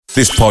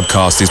This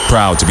podcast is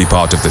proud to be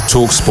part of the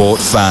TalkSport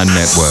Fan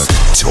Network.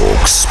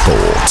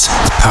 TalkSport.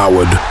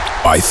 Powered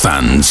by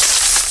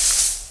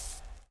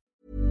fans.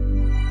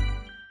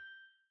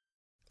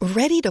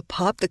 Ready to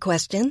pop the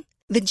question?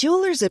 The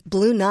jewelers at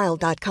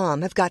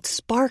BlueNile.com have got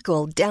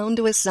sparkle down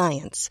to a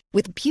science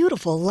with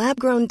beautiful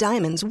lab-grown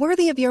diamonds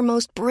worthy of your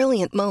most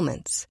brilliant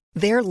moments.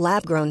 Their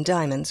lab-grown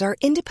diamonds are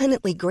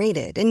independently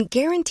graded and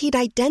guaranteed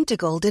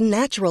identical to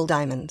natural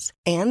diamonds.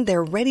 And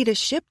they're ready to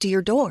ship to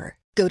your door.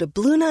 Go to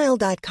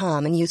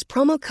BlueNile.com and use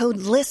promo code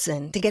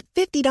LISTEN to get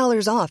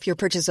 $50 off your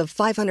purchase of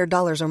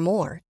 $500 or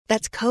more.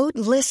 That's code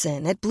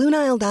LISTEN at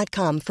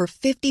BlueNile.com for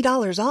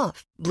 $50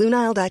 off.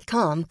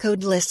 BlueNile.com,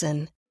 code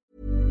LISTEN.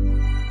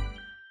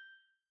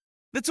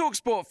 The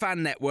TalkSport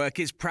Fan Network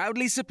is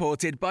proudly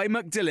supported by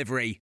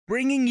McDelivery,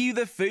 bringing you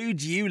the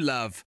food you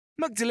love.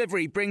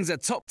 McDelivery brings a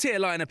top-tier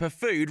lineup of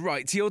food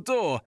right to your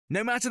door.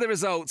 No matter the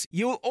result,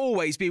 you'll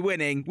always be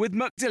winning with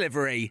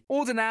McDelivery.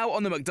 Order now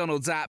on the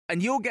McDonald's app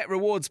and you'll get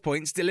rewards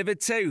points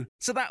delivered too.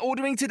 So that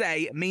ordering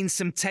today means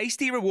some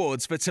tasty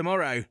rewards for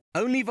tomorrow.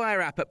 Only via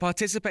app at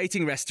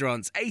participating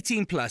restaurants.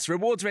 18 plus.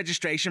 Rewards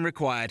registration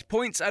required.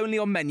 Points only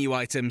on menu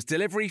items.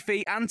 Delivery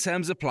fee and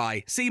terms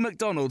apply. See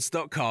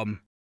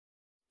mcdonalds.com.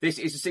 This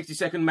is a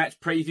 60-second match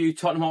preview.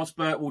 Tottenham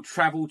Hotspur will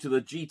travel to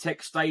the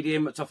G-Tech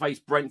Stadium to face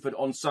Brentford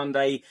on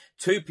Sunday,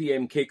 2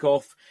 p.m.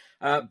 kickoff.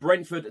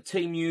 Brentford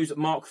team news,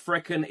 Mark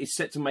Frecken is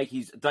set to make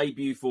his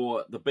debut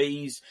for the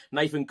Bees.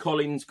 Nathan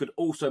Collins could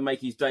also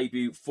make his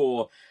debut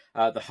for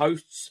the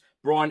hosts.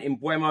 Brian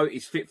Mbeumo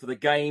is fit for the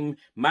game.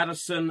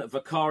 Maddison,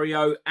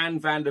 Vicario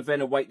and Van der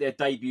Ven await their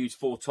debuts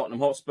for Tottenham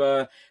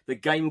Hotspur. The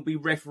game will be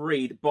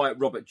refereed by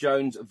Robert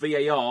Jones,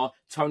 VAR,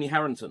 Tony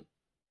Harrington.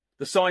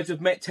 The sides have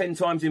met 10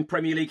 times in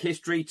Premier League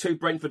history, 2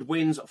 Brentford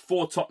wins,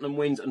 4 Tottenham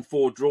wins and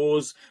 4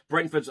 draws.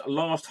 Brentford's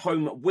last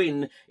home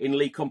win in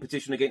league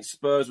competition against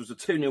Spurs was a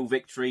 2-0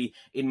 victory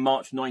in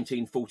March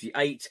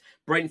 1948.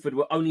 Brentford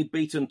were only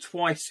beaten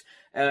twice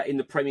in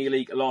the Premier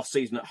League last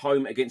season at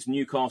home against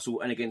Newcastle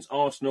and against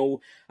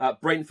Arsenal.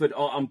 Brentford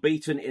are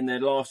unbeaten in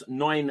their last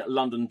 9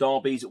 London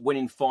derbies,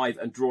 winning 5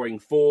 and drawing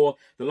 4.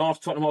 The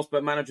last Tottenham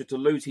Hotspur manager to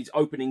lose his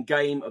opening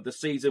game of the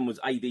season was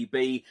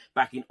AVB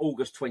back in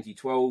August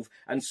 2012.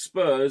 And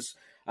Spurs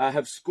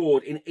have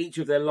scored in each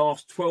of their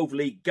last 12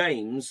 league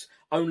games,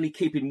 only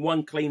keeping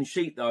 1 clean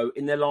sheet, though,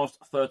 in their last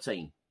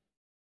 13.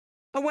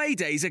 Away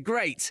days are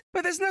great,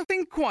 but there's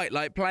nothing quite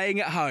like playing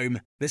at home.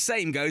 The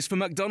same goes for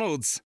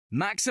McDonald's.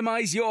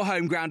 Maximise your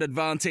home ground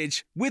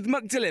advantage with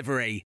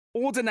McDelivery.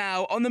 Order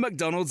now on the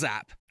McDonald's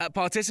app. At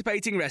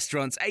participating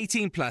restaurants,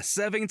 18 plus,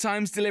 serving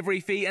times,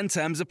 delivery fee and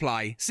terms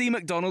apply. See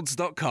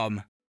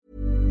mcdonalds.com.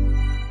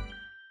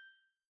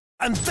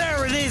 And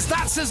there it is,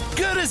 that's as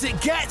good as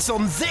it gets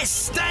on this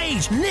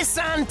stage.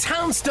 Nissan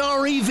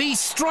Townstar EV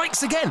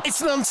strikes again. It's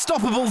an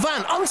unstoppable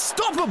van,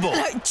 unstoppable.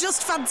 Look,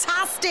 just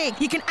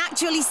fantastic. You can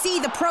actually see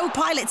the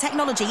ProPilot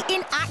technology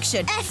in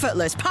action.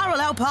 Effortless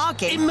parallel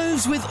parking. It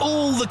moves with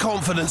all the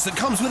confidence that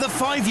comes with a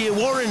 5-year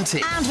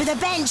warranty. And with a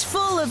bench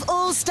full of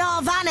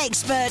all-star van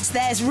experts,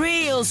 there's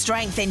real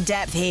strength in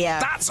depth here.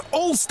 That's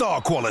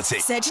all-star quality.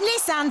 Search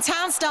Nissan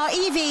Townstar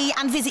EV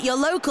and visit your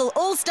local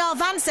all-star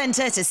van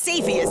centre to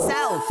see for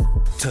yourself.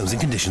 Terms and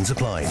conditions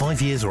apply.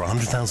 5 years or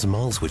 100,000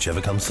 miles,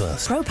 whichever comes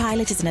first.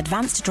 ProPilot is an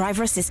advanced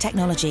driver assist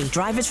technology.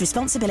 Driver's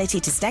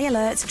responsibility to stay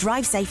alert,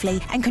 drive safely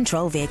and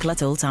control vehicle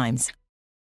at all times.